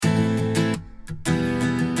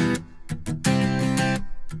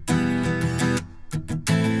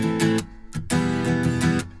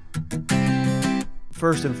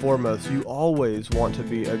First and foremost, you always want to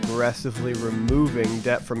be aggressively removing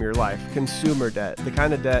debt from your life. Consumer debt, the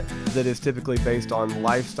kind of debt that is typically based on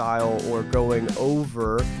lifestyle or going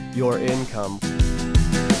over your income.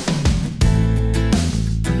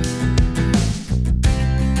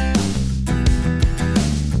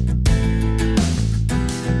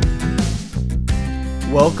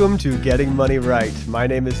 Welcome to Getting Money Right. My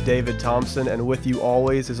name is David Thompson, and with you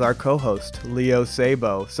always is our co-host, Leo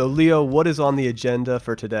Sabo. So Leo, what is on the agenda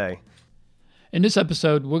for today? In this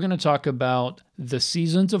episode, we're going to talk about the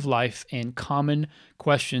seasons of life and common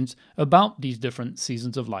questions about these different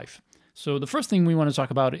seasons of life. So the first thing we want to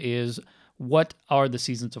talk about is, what are the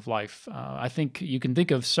seasons of life? I think you can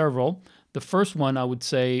think of several. The first one, I would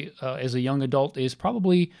say, as a young adult, is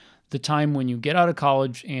probably the time when you get out of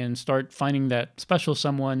college and start finding that special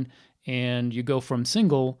someone, and you go from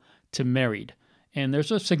single to married. And there's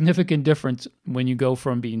a significant difference when you go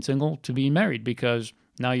from being single to being married, because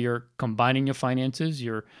now you're combining your finances,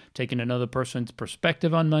 you're taking another person's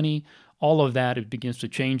perspective on money. All of that, it begins to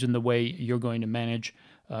change in the way you're going to manage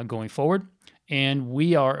going forward. And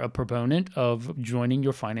we are a proponent of joining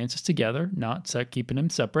your finances together, not keeping them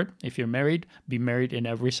separate. If you're married, be married in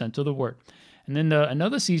every sense of the word. And then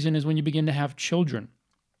another season is when you begin to have children.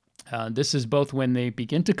 This is both when they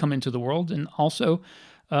begin to come into the world and also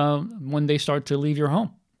when they start to leave your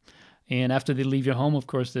home. And after they leave your home, of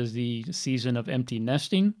course, there's the season of empty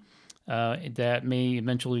nesting that may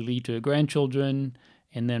eventually lead to grandchildren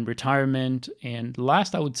and then retirement. And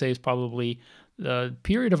last, I would say, is probably the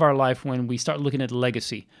period of our life when we start looking at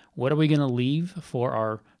legacy. What are we going to leave for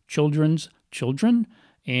our children's children?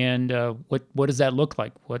 And what does that look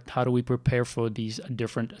like? How do we prepare for these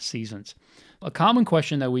different seasons? A common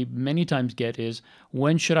question that we many times get is,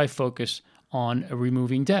 when should I focus on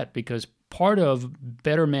removing debt? Because part of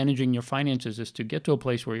better managing your finances is to get to a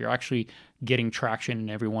place where you're actually getting traction in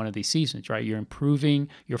every one of these seasons, right? You're improving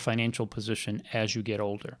your financial position as you get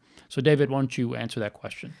older. So David, why don't you answer that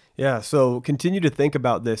question? Yeah, so continue to think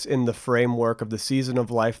about this in the framework of the season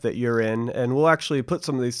of life that you're in, and we'll actually put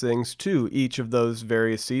some of these things to each of those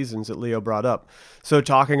various seasons that Leo brought up. So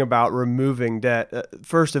talking about removing debt,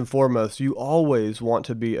 first and foremost, you always want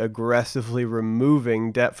to be aggressively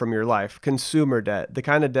removing debt from your life. Consumer debt, the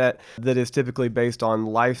kind of debt that is typically based on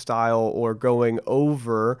lifestyle or going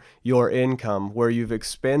over your income, where you've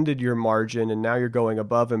expended your margin and now you're going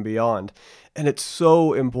above and beyond. And it's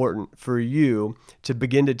so important for you to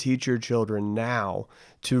begin to teach your children now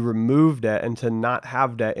to remove debt and to not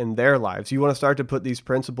have debt in their lives. You want to start to put these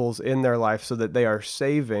principles in their life so that they are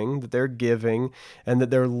saving, that they're giving, and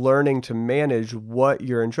that they're learning to manage what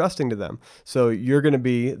you're entrusting to them. So you're going to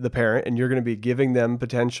be the parent, and you're going to be giving them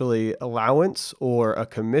potentially allowance or a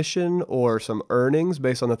commission or some earnings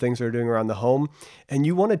based on the things they're doing around the home. And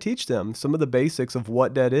you want to teach them some of the basics of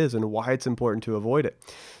what debt is and why it's important to avoid it.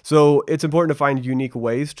 So it's important to find unique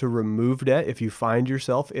ways to remove debt if you find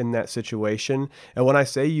yourself in that situation. And when I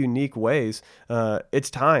say unique ways, it's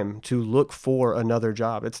time to look for another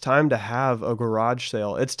job. It's time to have a garage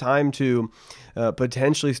sale. It's time to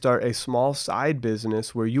potentially start a small side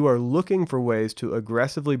business where you are looking for ways to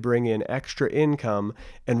aggressively bring in extra income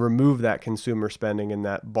and remove that consumer spending and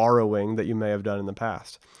that borrowing that you may have done in the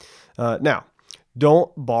past. Now,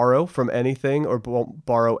 don't borrow from anything or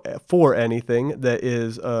borrow for anything that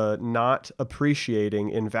is not appreciating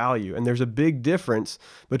in value. And there's a big difference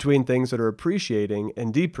between things that are appreciating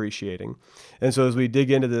and depreciating. And so as we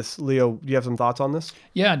dig into this, Leo, do you have some thoughts on this?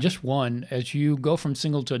 Yeah, just one. As you go from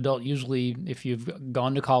single to adult, usually if you've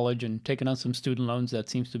gone to college and taken on some student loans, that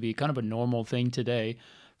seems to be kind of a normal thing today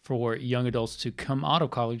for young adults to come out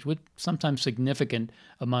of college with sometimes significant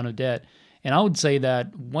amount of debt. And I would say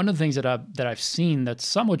that one of the things that I've seen that's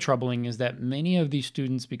somewhat troubling is that many of these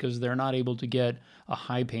students, because they're not able to get a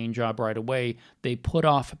high-paying job right away, they put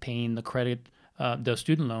off paying the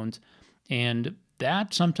student loans, and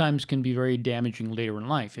that sometimes can be very damaging later in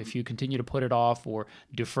life. If you continue to put it off or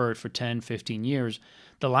defer it for 10, 15 years,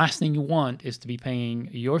 the last thing you want is to be paying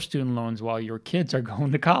your student loans while your kids are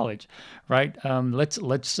going to college, right?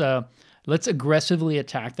 Let's aggressively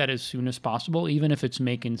attack that as soon as possible, even if it's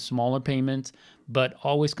making smaller payments, but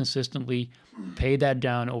always consistently pay that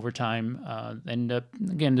down over time.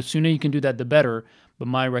 Again, the sooner you can do that, the better. But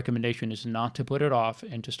my recommendation is not to put it off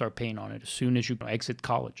and to start paying on it as soon as you exit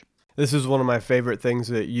college. This is one of my favorite things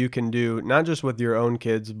that you can do, not just with your own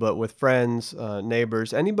kids, but with friends,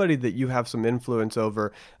 neighbors, anybody that you have some influence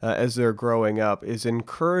over as they're growing up, is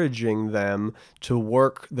encouraging them to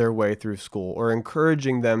work their way through school or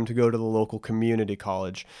encouraging them to go to the local community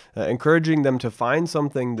college, encouraging them to find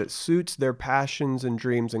something that suits their passions and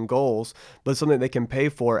dreams and goals, but something they can pay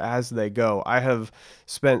for as they go. I have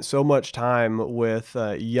spent so much time with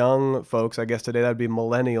young folks, I guess today that'd be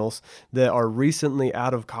millennials, that are recently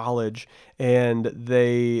out of college, and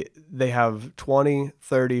they have 20,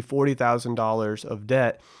 30, $40,000 of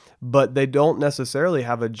debt, but they don't necessarily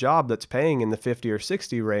have a job that's paying in the 50 or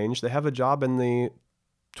 60 range. They have a job in the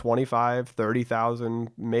 25,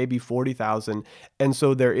 30,000, maybe 40,000. And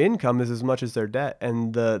so their income is as much as their debt.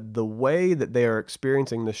 And the way that they are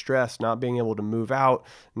experiencing the stress, not being able to move out,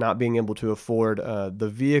 not being able to afford the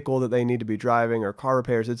vehicle that they need to be driving or car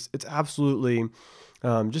repairs, it's absolutely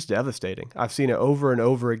just devastating. I've seen it over and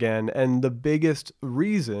over again. And the biggest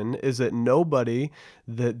reason is that nobody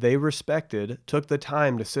that they respected took the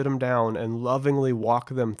time to sit them down and lovingly walk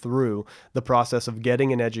them through the process of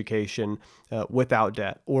getting an education without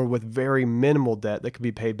debt or with very minimal debt that could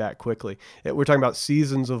be paid back quickly. We're talking about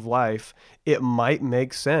seasons of life. It might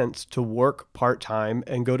make sense to work part time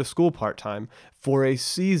and go to school part time. For a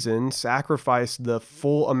season, sacrifice the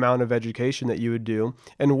full amount of education that you would do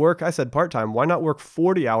and work, I said part time. Why not work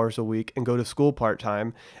 40 hours a week and go to school part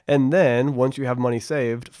time? And then once you have money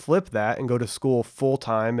saved, flip that and go to school full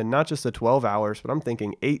time, and not just the 12 hours, but I'm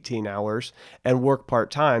thinking 18 hours, and work part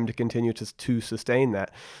time to continue to sustain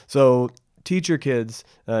that. So teach your kids,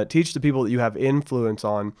 teach the people that you have influence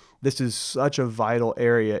on. This is such a vital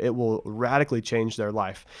area. It will radically change their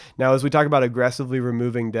life. Now, as we talk about aggressively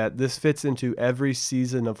removing debt, this fits into every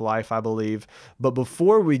season of life, I believe. But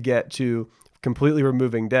before we get to completely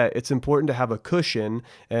removing debt, it's important to have a cushion,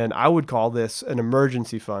 and I would call this an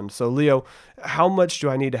emergency fund. So, Leo, how much do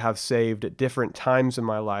I need to have saved at different times in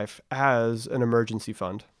my life as an emergency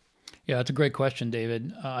fund? Yeah, that's a great question,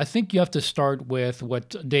 David. I think you have to start with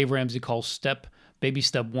what Dave Ramsey calls baby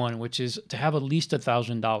step one, which is to have at least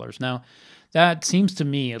 $1,000. Now, that seems to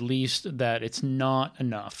me at least that it's not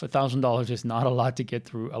enough. $1,000 is not a lot to get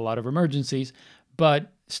through a lot of emergencies,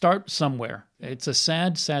 but start somewhere. It's a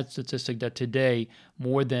sad, sad statistic that today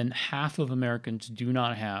more than half of Americans do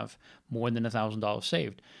not have more than $1,000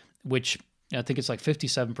 saved, which I think it's like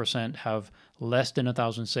 57% have less than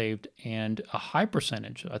 1,000 saved, and a high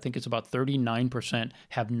percentage, I think it's about 39%,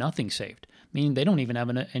 have nothing saved, meaning they don't even have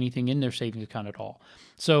anything in their savings account at all.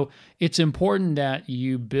 So it's important that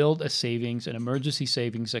you build an emergency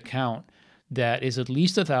savings account that is at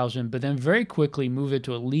least 1,000, but then very quickly move it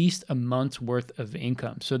to at least a month's worth of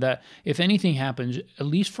income, so that if anything happens, at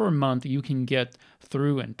least for a month, you can get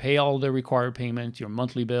through and pay all the required payments, your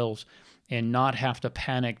monthly bills, and not have to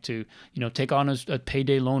panic to, take on a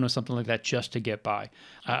payday loan or something like that just to get by.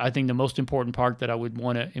 I think the most important part that I would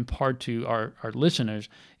want to impart to our listeners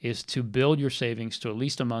is to build your savings to at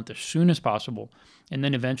least a month as soon as possible, and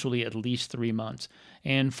then eventually at least 3 months.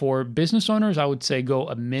 And for business owners, I would say go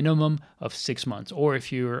a minimum of 6 months. Or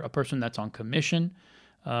if you're a person that's on commission,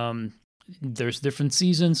 there's different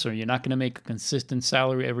seasons, so you're not going to make a consistent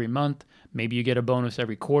salary every month. Maybe you get a bonus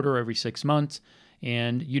every quarter, every 6 months.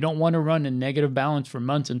 And you don't want to run a negative balance for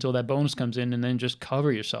months until that bonus comes in and then just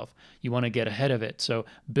cover yourself. You want to get ahead of it. So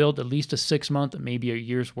build at least a 6 month, maybe a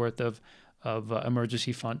year's worth of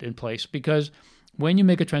emergency fund in place. Because when you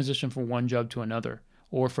make a transition from one job to another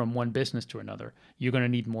or from one business to another, you're going to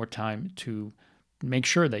need more time to make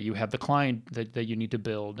sure that you have the client that you need to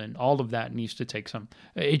build, and all of that needs to take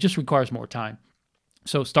it just requires more time.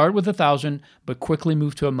 So start with 1,000, but quickly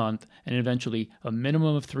move to a month, and eventually a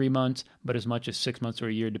minimum of 3 months, but as much as 6 months or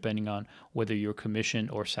a year, depending on whether you're a commissioned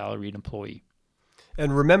or salaried employee.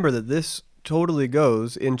 And remember that this totally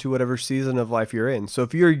goes into whatever season of life you're in. So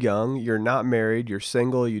if you're young, you're not married, you're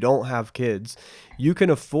single, you don't have kids, you can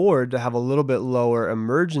afford to have a little bit lower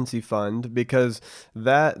emergency fund, because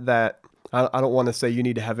that I don't want to say you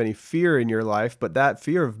need to have any fear in your life, but that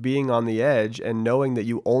fear of being on the edge and knowing that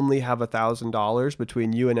you only have $1,000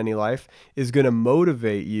 between you and any life is going to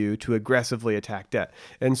motivate you to aggressively attack debt.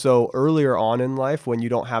 And so earlier on in life, when you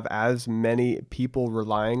don't have as many people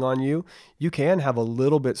relying on you, you can have a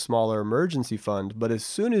little bit smaller emergency fund. But as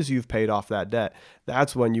soon as you've paid off that debt,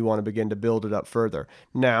 that's when you want to begin to build it up further.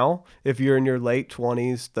 Now, if you're in your late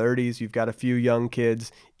 20s, 30s, you've got a few young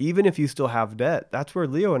kids, even if you still have debt, that's where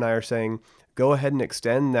Leo and I are saying, go ahead and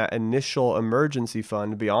extend that initial emergency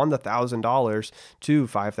fund beyond the $1,000 to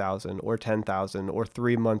 5,000 or 10,000 or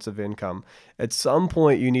 3 months of income. At some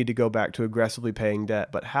point, you need to go back to aggressively paying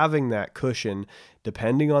debt, but having that cushion,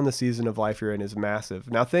 depending on the season of life you're in, is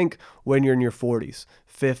massive. Now, think when you're in your 40s,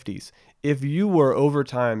 50s. If you were over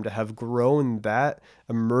time to have grown that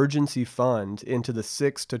emergency fund into the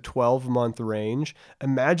 6 to 12 month range,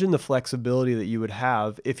 imagine the flexibility that you would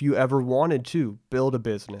have if you ever wanted to build a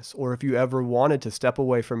business, or if you ever wanted to step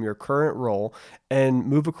away from your current role and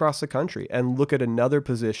move across the country and look at another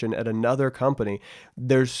position at another company.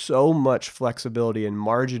 There's so much flexibility and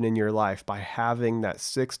margin in your life by having that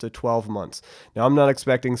 6 to 12 months. Now, I'm not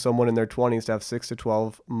expecting someone in their 20s to have 6 to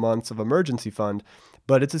 12 months of emergency fund,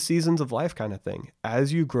 but it's a seasons of life kind of thing.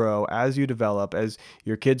 As you grow, as you develop, as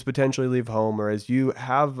your kids potentially leave home, or as you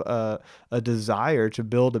have a desire to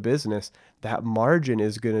build a business, that margin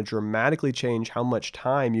is going to dramatically change how much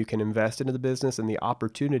time you can invest into the business and the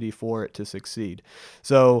opportunity for it to succeed.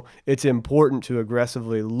 So it's important to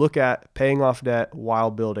aggressively look at paying off debt while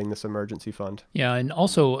building this emergency fund. Yeah, and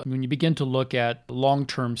also when you begin to look at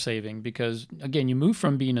long-term saving, because again, you move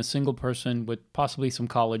from being a single person with possibly some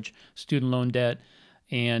college student loan debt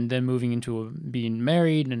and then moving into being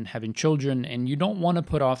married and having children, and you don't want to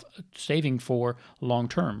put off saving for long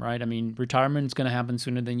term, right? I mean, retirement is going to happen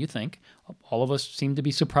sooner than you think. All of us seem to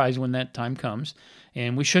be surprised when that time comes,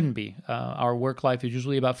 and we shouldn't be. Our work life is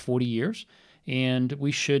usually about 40 years, and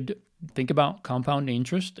we should think about compound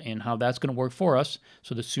interest and how that's going to work for us.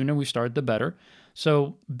 So the sooner we start, the better.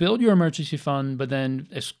 So build your emergency fund, but then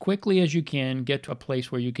as quickly as you can, get to a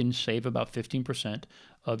place where you can save about 15%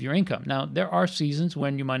 of your income. Now, there are seasons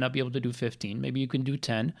when you might not be able to do 15. Maybe you can do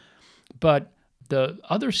 10. But the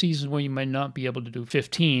other seasons where you might not be able to do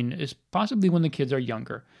 15 is possibly when the kids are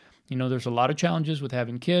younger. You know, there's a lot of challenges with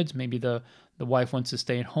having kids. Maybe the wife wants to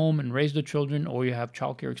stay at home and raise the children, or you have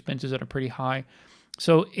childcare expenses that are pretty high.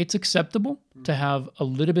 So it's acceptable to have a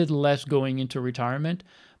little bit less going into retirement,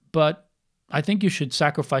 but I think you should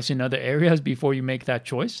sacrifice in other areas before you make that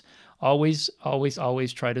choice. Always, always,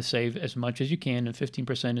 always try to save as much as you can, and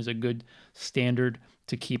 15% is a good standard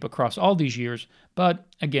to keep across all these years. But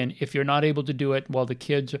again, if you're not able to do it while the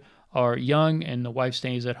kids are young and the wife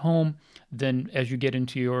stays at home, then as you get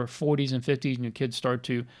into your 40s and 50s and your kids start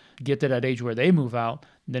to get to that age where they move out,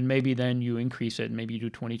 then maybe then you increase it. Maybe you do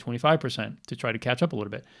 20, 25% to try to catch up a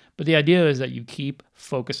little bit. But the idea is that you keep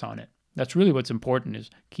focus on it. That's really what's important, is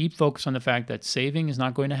keep focus on the fact that saving is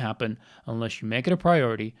not going to happen unless you make it a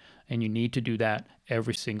priority, and you need to do that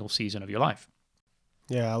every single season of your life.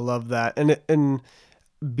 Yeah, I love that. And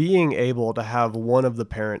being able to have one of the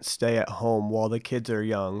parents stay at home while the kids are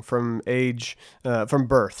young, from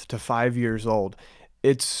birth to 5 years old,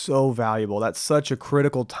 it's so valuable. That's such a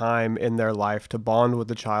critical time in their life to bond with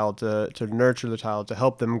the child, to nurture the child, to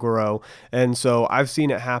help them grow. And so I've seen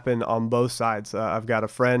it happen on both sides. I've got a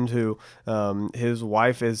friend who his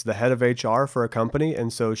wife is the head of HR for a company,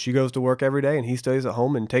 and so she goes to work every day and he stays at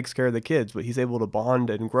home and takes care of the kids, but he's able to bond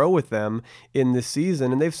and grow with them in this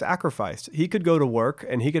season, and they've sacrificed. He could go to work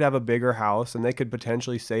and he could have a bigger house and they could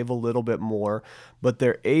potentially save a little bit more, but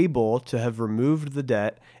they're able to have removed the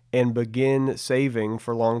debt and begin saving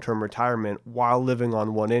for long-term retirement while living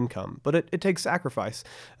on one income. But it takes sacrifice.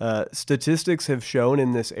 Statistics have shown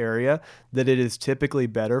in this area that it is typically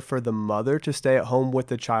better for the mother to stay at home with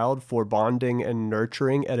the child for bonding and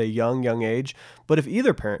nurturing at a young age. But if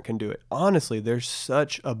either parent can do it, honestly, there's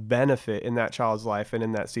such a benefit in that child's life and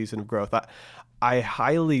in that season of growth. I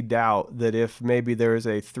highly doubt that if maybe there is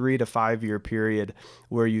a 3 to 5 year period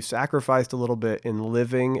where you sacrificed a little bit in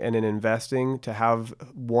living and in investing to have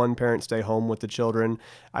one parent stay home with the children,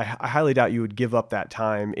 I highly doubt you would give up that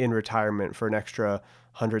time in retirement for an extra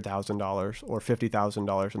 $100,000 or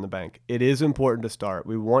 $50,000 in the bank. It is important to start.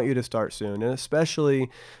 We want you to start soon, and especially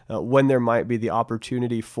when there might be the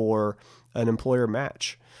opportunity for an employer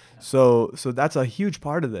match. So that's a huge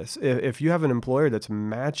part of this. If you have an employer that's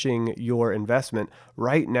matching your investment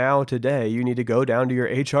right now, today, you need to go down to your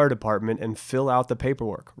HR department and fill out the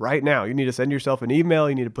paperwork right now. You need to send yourself an email.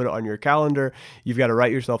 You need to put it on your calendar. You've got to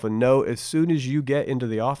write yourself a note. As soon as you get into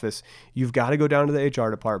the office, you've got to go down to the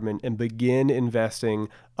HR department and begin investing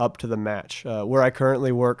up to the match. Where I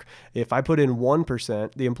currently work, if I put in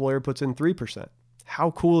 1%, the employer puts in 3%.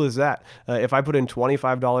 How cool is that? If I put in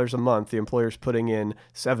 $25 a month, the employer's putting in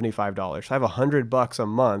 $75. I have $100 a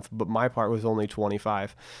month, but my part was only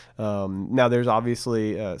 25. Now there's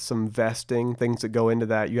obviously some vesting things that go into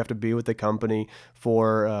that. You have to be with the company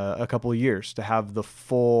for a couple of years to have the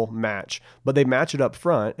full match, but they match it up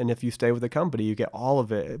front. And if you stay with the company, you get all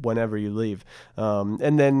of it whenever you leave.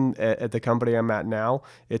 And then at the company I'm at now,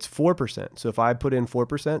 it's 4%. So if I put in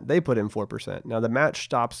 4%, they put in 4%. Now the match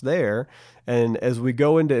stops there. And as we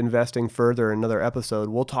go into investing further in another episode,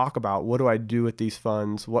 we'll talk about what do I do with these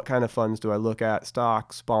funds? What kind of funds do I look at?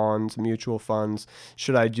 Stocks, bonds, mutual funds?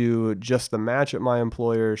 Should I do just the match at my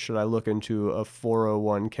employer? Should I look into a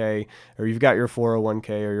 401k? Or you've got your 401k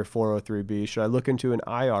or your 403b. Should I look into an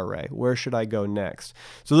IRA? Where should I go next?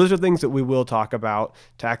 So those are things that we will talk about: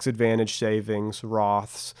 tax advantage savings,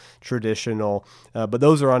 Roths, traditional, but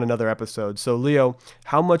those are on another episode. So Leo,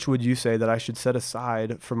 how much would you say that I should set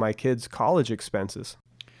aside for my kids' college expenses?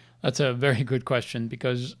 That's a very good question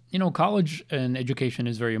because, college and education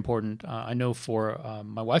is very important. I know for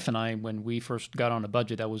my wife and I, when we first got on a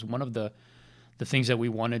budget, that was one of the things that we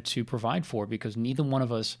wanted to provide for because neither one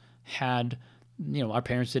of us had, our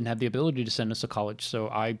parents didn't have the ability to send us to college. So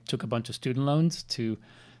I took a bunch of student loans to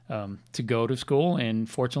go to school, and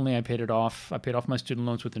fortunately, I paid it off. I paid off my student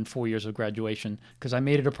loans within 4 years of graduation because I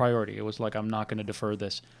made it a priority. It was like I'm not going to defer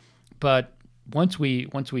this. But once we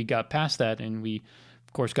got past that, and we,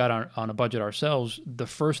 of course, got on a budget ourselves, the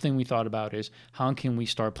first thing we thought about is how can we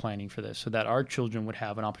start planning for this so that our children would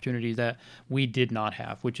have an opportunity that we did not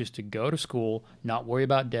have, which is to go to school, not worry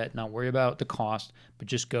about debt, not worry about the cost, but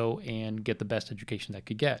just go and get the best education they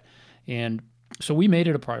could get. And so we made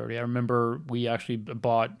it a priority. I remember we actually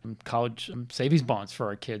bought college savings bonds for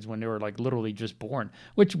our kids when they were like literally just born,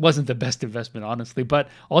 which wasn't the best investment, honestly, but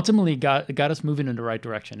ultimately got us moving in the right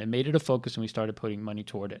direction. It made it a focus, and we started putting money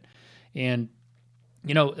toward it. And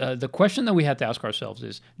the question that we had to ask ourselves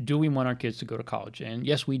is, do we want our kids to go to college? And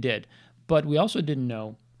yes, we did. But we also didn't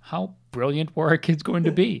know how brilliant were our kids going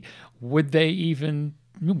to be. Would they even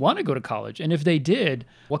want to go to college? And if they did,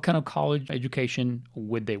 what kind of college education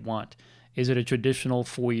would they want? Is it a traditional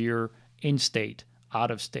 4-year in-state,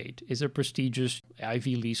 out-of-state? Is it a prestigious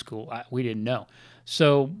Ivy League school? We didn't know.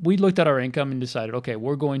 So we looked at our income and decided, okay,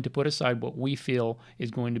 we're going to put aside what we feel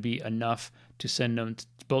is going to be enough to send them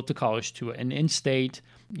both to college to an in-state,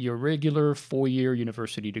 your regular 4-year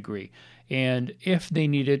university degree. And if they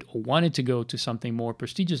needed or wanted to go to something more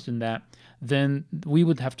prestigious than that, then we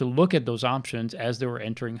would have to look at those options as they were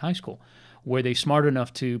entering high school. Were they smart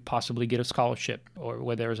enough to possibly get a scholarship, or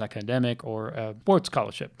whether it was academic or a sports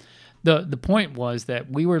scholarship? The point was that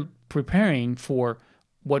we were preparing for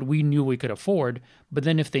what we knew we could afford, but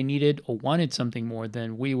then if they needed or wanted something more,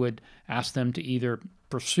 then we would ask them to either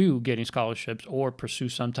pursue getting scholarships or pursue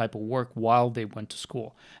some type of work while they went to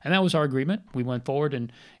school. And that was our agreement. We went forward,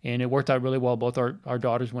 and it worked out really well. Both our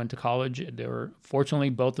daughters went to college. Fortunately,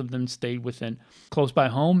 both of them stayed within close by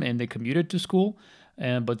home, and they commuted to school.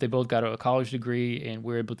 But they both got a college degree, and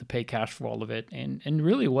we were able to pay cash for all of it. And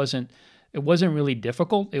really it wasn't really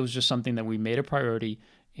difficult. It was just something that we made a priority,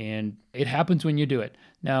 and it happens when you do it.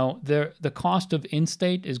 Now, the cost of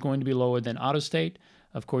in-state is going to be lower than out-of-state.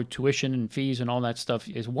 Of course, tuition and fees and all that stuff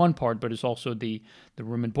is one part, but it's also the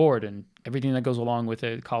room and board and everything that goes along with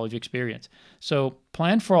a college experience. So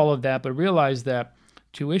plan for all of that, but realize that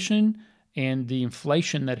tuition and the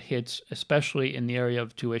inflation that hits, especially in the area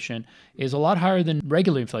of tuition, is a lot higher than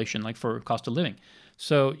regular inflation, like for cost of living.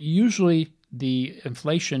 So usually the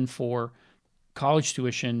inflation for college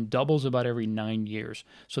tuition doubles about every 9 years.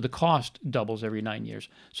 So the cost doubles every 9 years.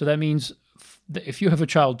 So that means if you have a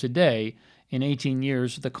child today, in 18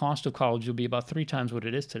 years, the cost of college will be about 3 times what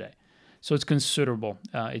it is today. So it's considerable.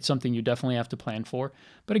 It's something you definitely have to plan for.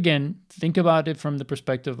 But again, think about it from the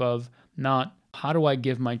perspective of not how do I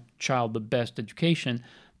give my child the best education,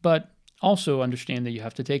 but also understand that you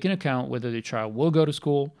have to take into account whether the child will go to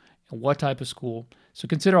school and what type of school. So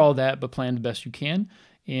consider all that, but plan the best you can.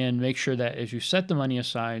 And make sure that as you set the money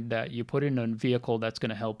aside, that you put it in a vehicle that's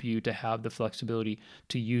going to help you to have the flexibility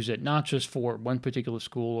to use it, not just for one particular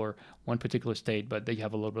school or one particular state, but that you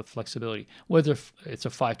have a little bit of flexibility, whether it's a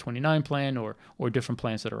 529 plan or different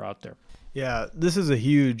plans that are out there. Yeah, this is a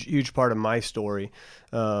huge part of my story.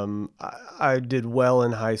 I did well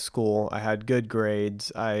in high school. I had good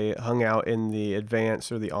grades. I hung out in the advanced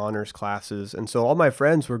or the honors classes. And so all my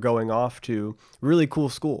friends were going off to really cool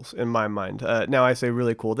schools in my mind. Now I say really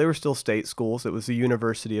really cool. They were still state schools. It was the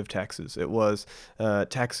University of Texas. It was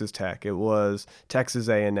Texas Tech. It was Texas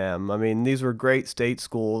A&M. I mean, these were great state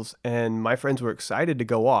schools, and my friends were excited to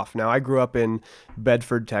go off. Now, I grew up in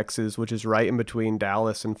Bedford, Texas, which is right in between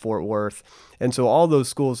Dallas and Fort Worth. And so all those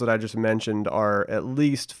schools that I just mentioned are at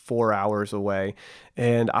least 4 hours away.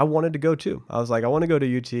 And I wanted to go too. I was like, I want to go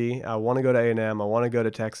to UT. I want to go to A&M. I want to go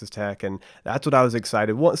to Texas Tech. And that's what I was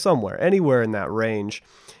excited, somewhere, anywhere in that range.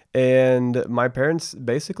 And my parents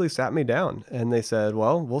basically sat me down and they said,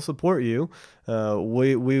 well, we'll support you.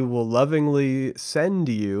 We will lovingly send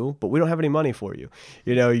you, but we don't have any money for you.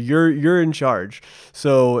 You're in charge.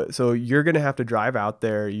 So you're going to have to drive out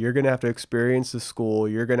there. You're going to have to experience the school.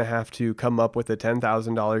 You're going to have to come up with the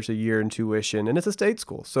 $10,000 a year in tuition. And it's a state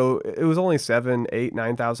school. So it was only $7,000,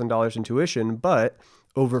 $8,000, $9,000 in tuition, but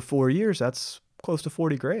over 4 years, that's close to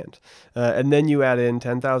 40 grand. And then you add in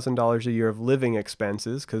 $10,000 a year of living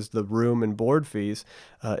expenses because the room and board fees.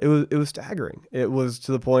 It was staggering. It was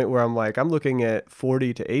to the point where I'm looking at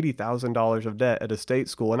 $40,000 to $80,000 of debt at a state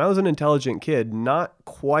school. And I was an intelligent kid, not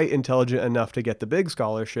quite intelligent enough to get the big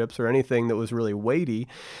scholarships or anything that was really weighty.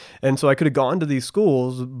 And so I could have gone to these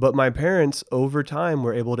schools, but my parents over time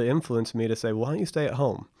were able to influence me to say, well, why don't you stay at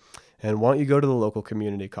home? And why don't you go to the local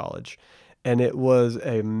community college? And it was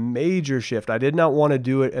a major shift. I did not want to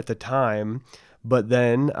do it at the time, but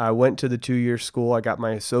then I went to the 2-year school. I got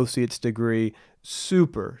my associate's degree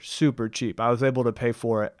super, super cheap. I was able to pay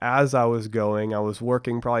for it as I was going. I was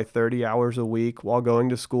working probably 30 hours a week while going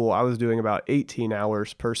to school. I was doing about 18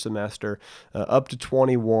 hours per semester, up to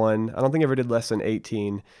 21. I don't think I ever did less than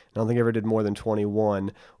 18. I don't think I ever did more than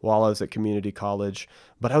 21 while I was at community college.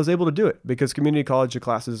 But I was able to do it because community college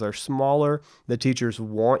classes are smaller. The teachers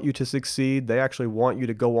want you to succeed. They actually want you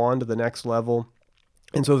to go on to the next level.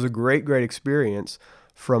 And so it was a great, great experience.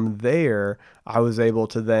 From there, I was able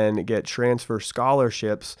to then get transfer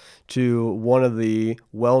scholarships to one of the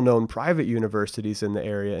well-known private universities in the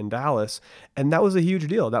area in Dallas. And that was a huge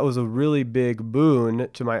deal. That was a really big boon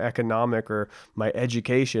to my economic or my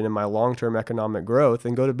education and my long-term economic growth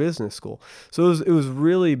and go to business school. So it was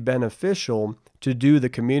really beneficial to do the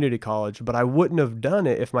community college, but I wouldn't have done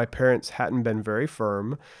it if my parents hadn't been very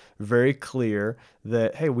firm, very clear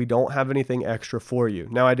that, hey, we don't have anything extra for you.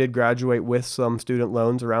 Now, I did graduate with some student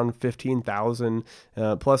loans around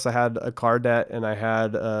 $15,000, plus I had a car debt and I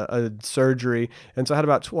had a surgery, and so I had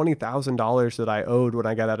about $20,000 that I owed when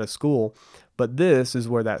I got out of school. But this is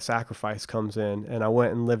where that sacrifice comes in. And I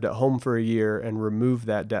went and lived at home for a year and removed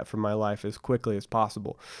that debt from my life as quickly as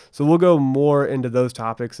possible. So we'll go more into those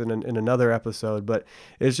topics in another episode. But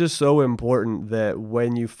it's just so important that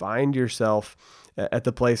when you find yourself at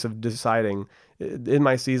the place of deciding, in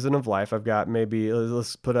my season of life, I've got maybe,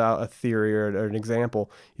 let's put out a theory or an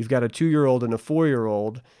example. You've got a 2-year-old and a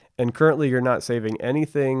 4-year-old, and currently you're not saving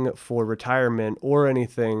anything for retirement or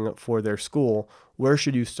anything for their school. Where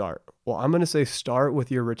should you start? Well, I'm going to say start with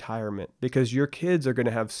your retirement because your kids are going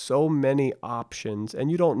to have so many options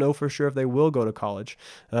and you don't know for sure if they will go to college.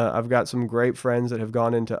 I've got some great friends that have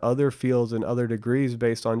gone into other fields and other degrees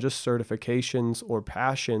based on just certifications or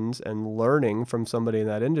passions and learning from somebody in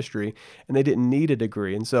that industry, and they didn't need a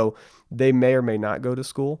degree. And so they may or may not go to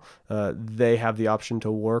school. They have the option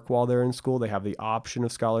to work while they're in school. They have the option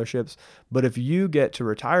of scholarships. But if you get to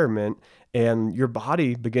retirement and your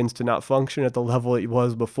body begins to not function at the level it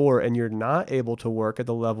was before, and you're not able to work at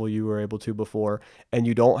the level you were able to before, and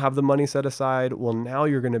you don't have the money set aside, well, now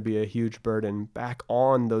you're going to be a huge burden back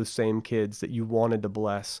on those same kids that you wanted to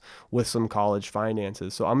bless with some college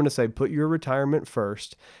finances. So I'm going to say put your retirement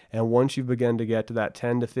first, and once you begin to get to that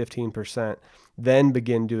 10 to 15%, then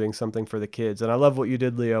begin doing something for the kids. And I love what you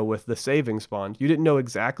did, Leo, with the savings bond. You didn't know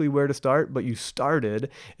exactly where to start, but you started,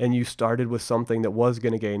 and you started with something that was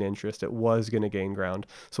going to gain interest. It was going to gain ground.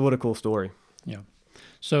 So what a cool story. Yeah.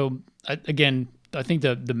 So again, I think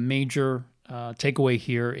the major takeaway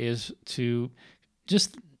here is to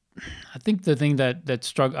just, I think the thing that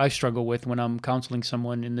I struggle with when I'm counseling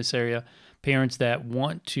someone in this area, parents that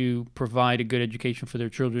want to provide a good education for their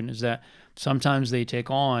children, is that sometimes they take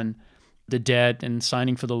on the debt and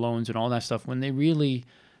signing for the loans and all that stuff when they really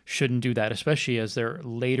shouldn't do that, especially as they're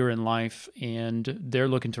later in life and they're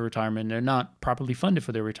looking to retirement. They're not properly funded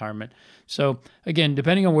for their retirement. So again,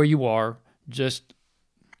 depending on where you are, just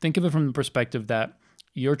think of it from the perspective that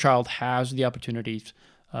your child has the opportunities.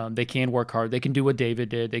 They can work hard. They can do what David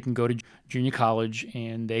did. They can go to junior college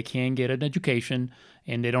and they can get an education,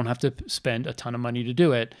 and they don't have to spend a ton of money to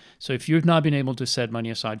do it. So if you've not been able to set money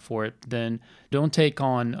aside for it, then don't take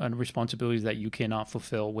on responsibilities that you cannot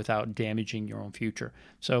fulfill without damaging your own future.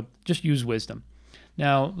 So just use wisdom.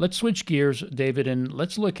 Now, let's switch gears, David, and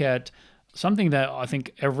let's look at something that I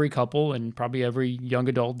think every couple and probably every young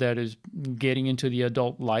adult that is getting into the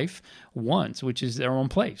adult life wants, which is their own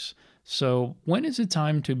place. So, when is it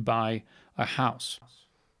time to buy a house?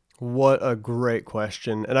 What a great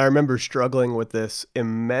question. And I remember struggling with this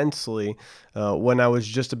immensely when I was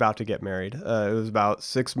just about to get married. It was about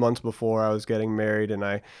 6 months before I was getting married. And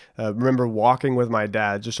I remember walking with my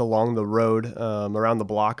dad just along the road around the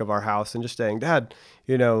block of our house and just saying, Dad,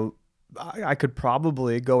 you know, I could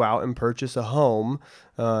probably go out and purchase a home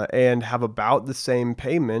and have about the same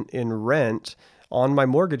payment in rent on my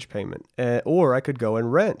mortgage payment, or I could go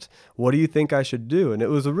and rent. What do you think I should do? And it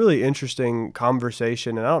was a really interesting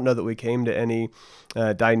conversation. And I don't know that we came to any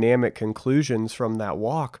dynamic conclusions from that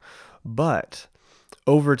walk, but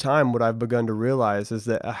over time, what I've begun to realize is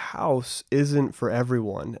that a house isn't for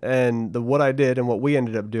everyone. And what I did and what we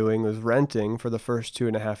ended up doing was renting for the first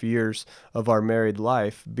 2.5 years of our married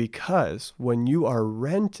life, because when you are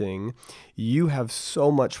renting, you have so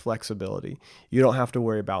much flexibility. You don't have to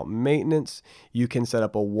worry about maintenance. You can set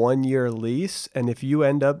up a 1 year lease. And if you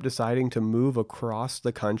end up deciding to move across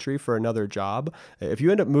the country for another job, if you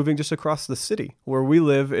end up moving just across the city where we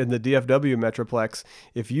live in the DFW Metroplex,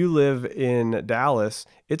 if you live in Dallas,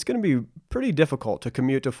 it's going to be pretty difficult to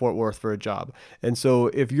commute to Fort Worth for a job. And so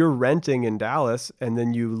if you're renting in Dallas and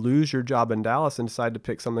then you lose your job in Dallas and decide to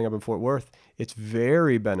pick something up in Fort Worth, it's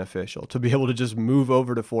very beneficial to be able to just move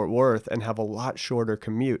over to Fort Worth and have a lot shorter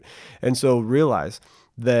commute. And so realize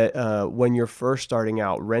that when you're first starting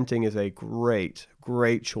out, renting is a great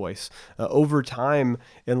choice. Over time,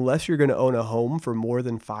 unless you're going to own a home for more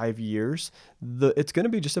than 5 years, it's going to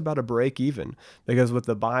be just about a break even, because with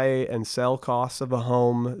the buy and sell costs of a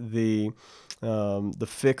home, the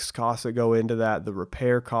fixed costs that go into that, the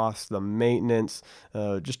repair costs, the maintenance,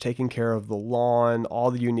 just taking care of the lawn,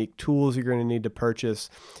 all the unique tools you're going to need to purchase,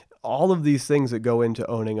 all of these things that go into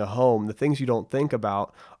owning a home, the things you don't think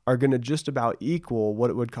about are going to just about equal what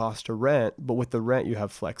it would cost to rent. But with the rent, you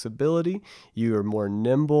have flexibility, you are more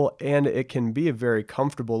nimble, and it can be a very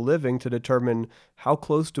comfortable living to determine how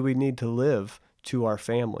close do we need to live to our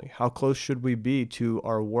family? How close should we be to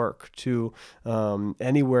our work, to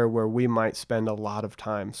anywhere where we might spend a lot of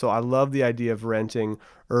time? So I love the idea of renting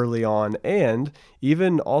early on, and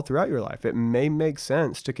even all throughout your life. It may make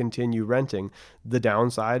sense to continue renting. The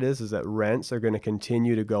downside is that rents are going to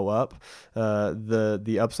continue to go up.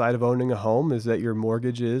 The upside of owning a home is that your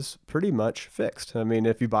mortgage is pretty much fixed. I mean,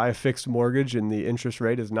 if you buy a fixed mortgage and the interest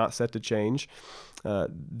rate is not set to change,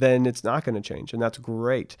 then it's not going to change. And that's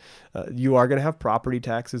great. You are going to have property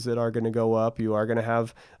taxes that are going to go up. You are going to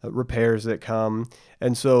have repairs that come.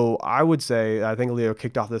 And so I would say, I think Leo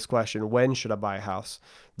kicked off this question, when should I buy a house?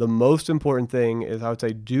 The most important thing is, I would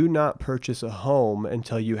say, do not purchase a home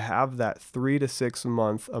until you have that 3 to 6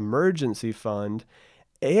 month emergency fund.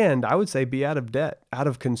 And I would say be out of debt, out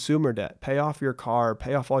of consumer debt. Pay off your car,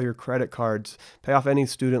 pay off all your credit cards, pay off any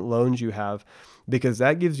student loans you have, because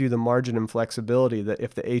that gives you the margin and flexibility that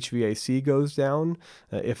if the HVAC goes down,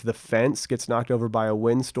 if the fence gets knocked over by a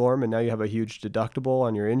windstorm and now you have a huge deductible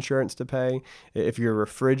on your insurance to pay, if your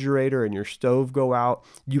refrigerator and your stove go out,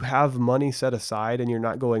 you have money set aside and you're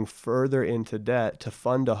not going further into debt to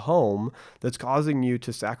fund a home that's causing you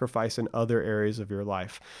to sacrifice in other areas of your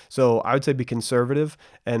life. So I would say be conservative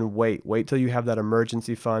and wait till you have that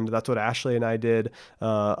emergency fund. That's what Ashley and I did.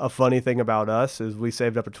 A funny thing about us is we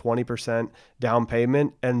saved up a 20% down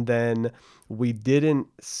payment, and then we didn't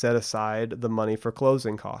set aside the money for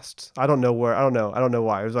closing costs. I don't know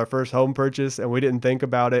why. It was our first home purchase and we didn't think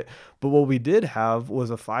about it. But what we did have was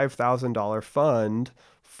a $5,000 fund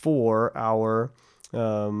for our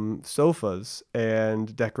sofas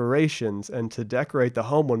and decorations, and to decorate the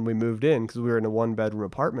home when we moved in, because we were in a 1 bedroom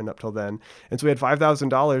apartment up till then. And so we had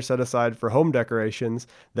 $5,000 set aside for home decorations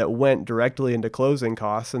that went directly into closing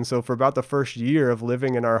costs. And so for about the first year of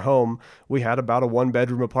living in our home, we had about a 1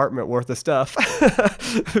 bedroom apartment worth of stuff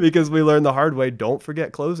because we learned the hard way. Don't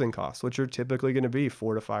forget closing costs, which are typically going to be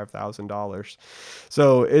 $4,000 to $5,000.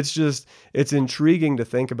 So it's intriguing to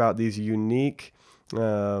think about these unique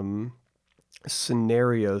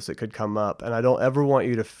scenarios that could come up. And I don't ever want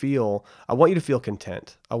you to feel, I want you to feel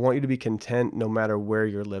content. I want you to be content no matter where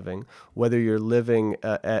you're living, whether you're living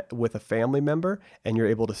with a family member and you're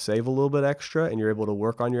able to save a little bit extra and you're able to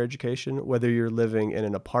work on your education, whether you're living in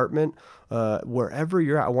an apartment, wherever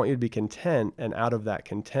you're at, I want you to be content, and out of that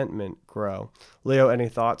contentment grow. Leo, any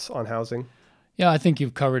thoughts on housing? Yeah, I think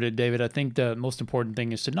you've covered it, David. I think the most important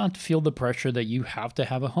thing is to not feel the pressure that you have to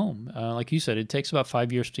have a home. Like you said, it takes about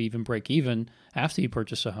 5 years to even break even after you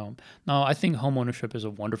purchase a home. Now, I think home ownership is a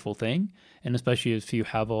wonderful thing, and especially if you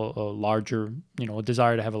have a larger, a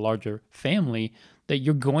desire to have a larger family, that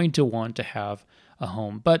you're going to want to have a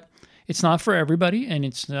home. But it's not for everybody, and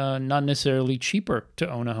it's not necessarily cheaper to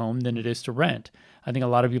own a home than it is to rent. I think a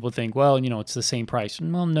lot of people think, well, it's the same price.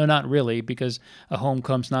 Well, no, not really, because a home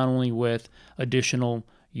comes not only with additional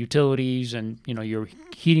utilities and, you're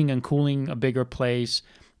heating and cooling a bigger place,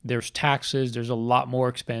 there's taxes, there's a lot more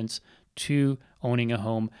expense to owning a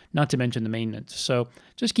home, not to mention the maintenance. So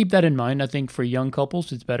just keep that in mind. I think for young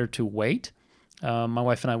couples, it's better to wait. My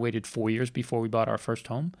wife and I waited 4 years before we bought our first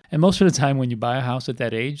home. And most of the time when you buy a house at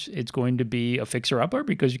that age, it's going to be a fixer-upper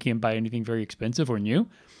because you can't buy anything very expensive or new.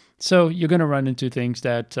 So you're going to run into things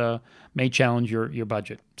that may challenge your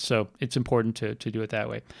budget. So it's important to do it that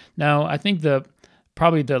way. Now, I think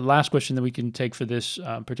probably the last question that we can take for this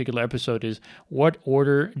particular episode is, what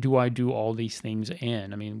order do I do all these things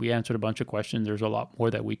in? I mean, we answered a bunch of questions. There's a lot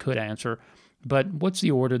more that we could answer. But what's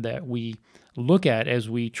the order that we look at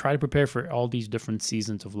as we try to prepare for all these different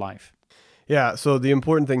seasons of life? Yeah, so the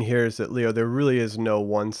important thing here is that, Leo, there really is no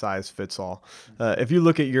one size fits all. If you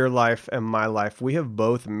look at your life and my life, we have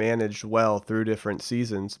both managed well through different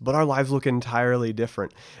seasons, but our lives look entirely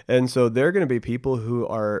different. And so there are going to be people who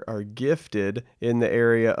are gifted in the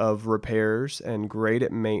area of repairs and great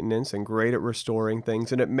at maintenance and great at restoring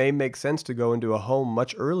things. And it may make sense to go into a home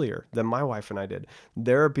much earlier than my wife and I did.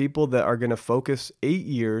 There are people that are going to focus 8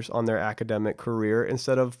 years on their academic career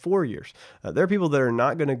instead of 4 years. There are people that are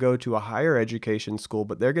not going to go to a higher education school,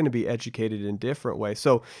 but they're going to be educated in different ways.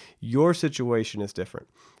 So your situation is different.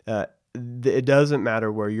 It doesn't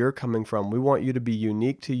matter where you're coming from. We want you to be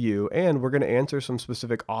unique to you, and we're going to answer some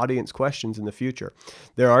specific audience questions in the future.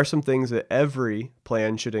 There are some things that every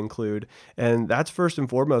plan should include, and that's first and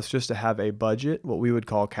foremost just to have a budget, what we would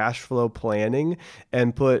call cash flow planning,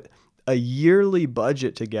 and put a yearly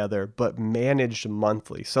budget together, but managed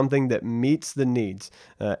monthly, something that meets the needs.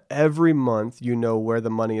 Every month, you know where the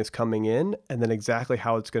money is coming in and then exactly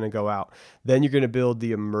how it's going to go out. Then you're going to build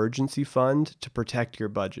the emergency fund to protect your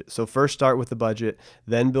budget. So first start with the budget,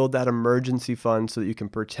 then build that emergency fund so that you can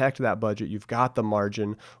protect that budget. You've got the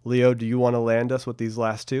margin. Leo, do you want to land us with these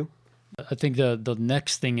last two? I think the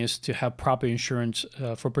next thing is to have proper insurance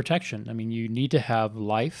for protection. I mean, you need to have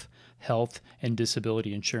life, health, and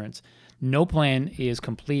disability insurance. No plan is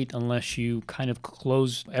complete unless you kind of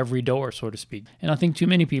close every door, so to speak. And I think too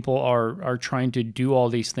many people are trying to do all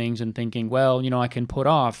these things and thinking, well, I can put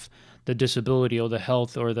off the disability or the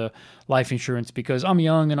health or the life insurance because I'm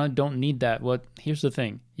young and I don't need that. Well, here's the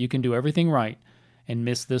thing. You can do everything right and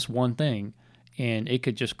miss this one thing, and it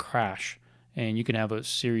could just crash. And you can have a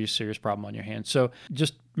serious problem on your hands. So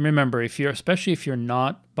just remember, especially if you're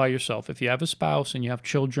not by yourself, if you have a spouse and you have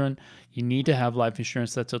children, you need to have life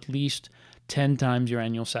insurance that's at least 10 times your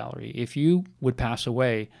annual salary. If you would pass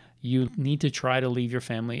away, you need to try to leave your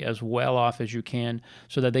family as well off as you can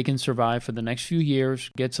so that they can survive for the next few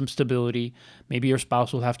years, get some stability. Maybe your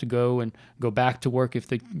spouse will have to go back to work if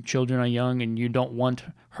the children are young and you don't want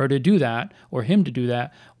her to do that or him to do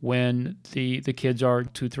that when the kids are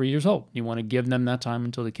 2-3 years old. You want to give them that time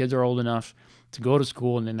until the kids are old enough to go to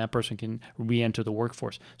school, and then that person can re-enter the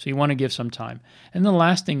workforce. So you want to give some time. And the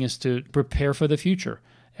last thing is to prepare for the future.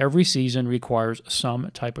 Every season requires some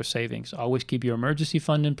type of savings. Always keep your emergency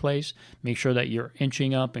fund in place. Make sure that you're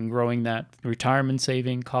inching up and growing that retirement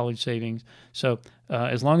saving, college savings. So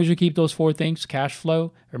as long as you keep those 4 things, cash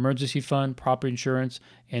flow, emergency fund, proper insurance,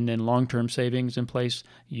 and then long-term savings in place,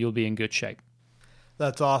 you'll be in good shape.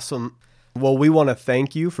 That's awesome. Well, we want to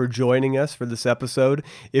thank you for joining us for this episode.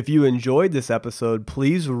 If you enjoyed this episode,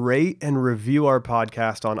 please rate and review our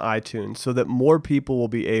podcast on iTunes so that more people will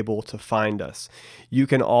be able to find us. You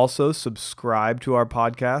can also subscribe to our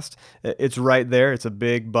podcast. It's right there. It's a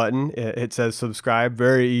big button. It says subscribe,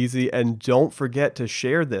 very easy. And don't forget to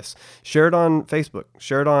share this. Share it on Facebook.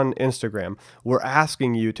 Share it on Instagram. We're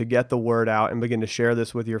asking you to get the word out and begin to share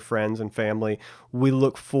this with your friends and family. We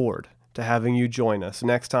look forward to having you join us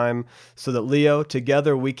next time so that, Leo,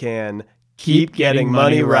 together we can keep getting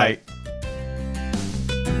money right.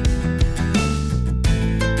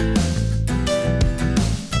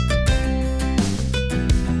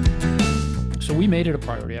 So we made it a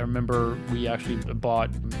priority. I remember we actually bought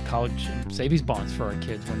college savings bonds for our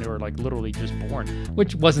kids when they were literally just born,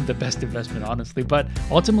 which wasn't the best investment, honestly, but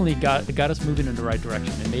ultimately got us moving in the right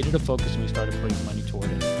direction and made it a focus, and we started putting money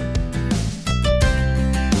toward it.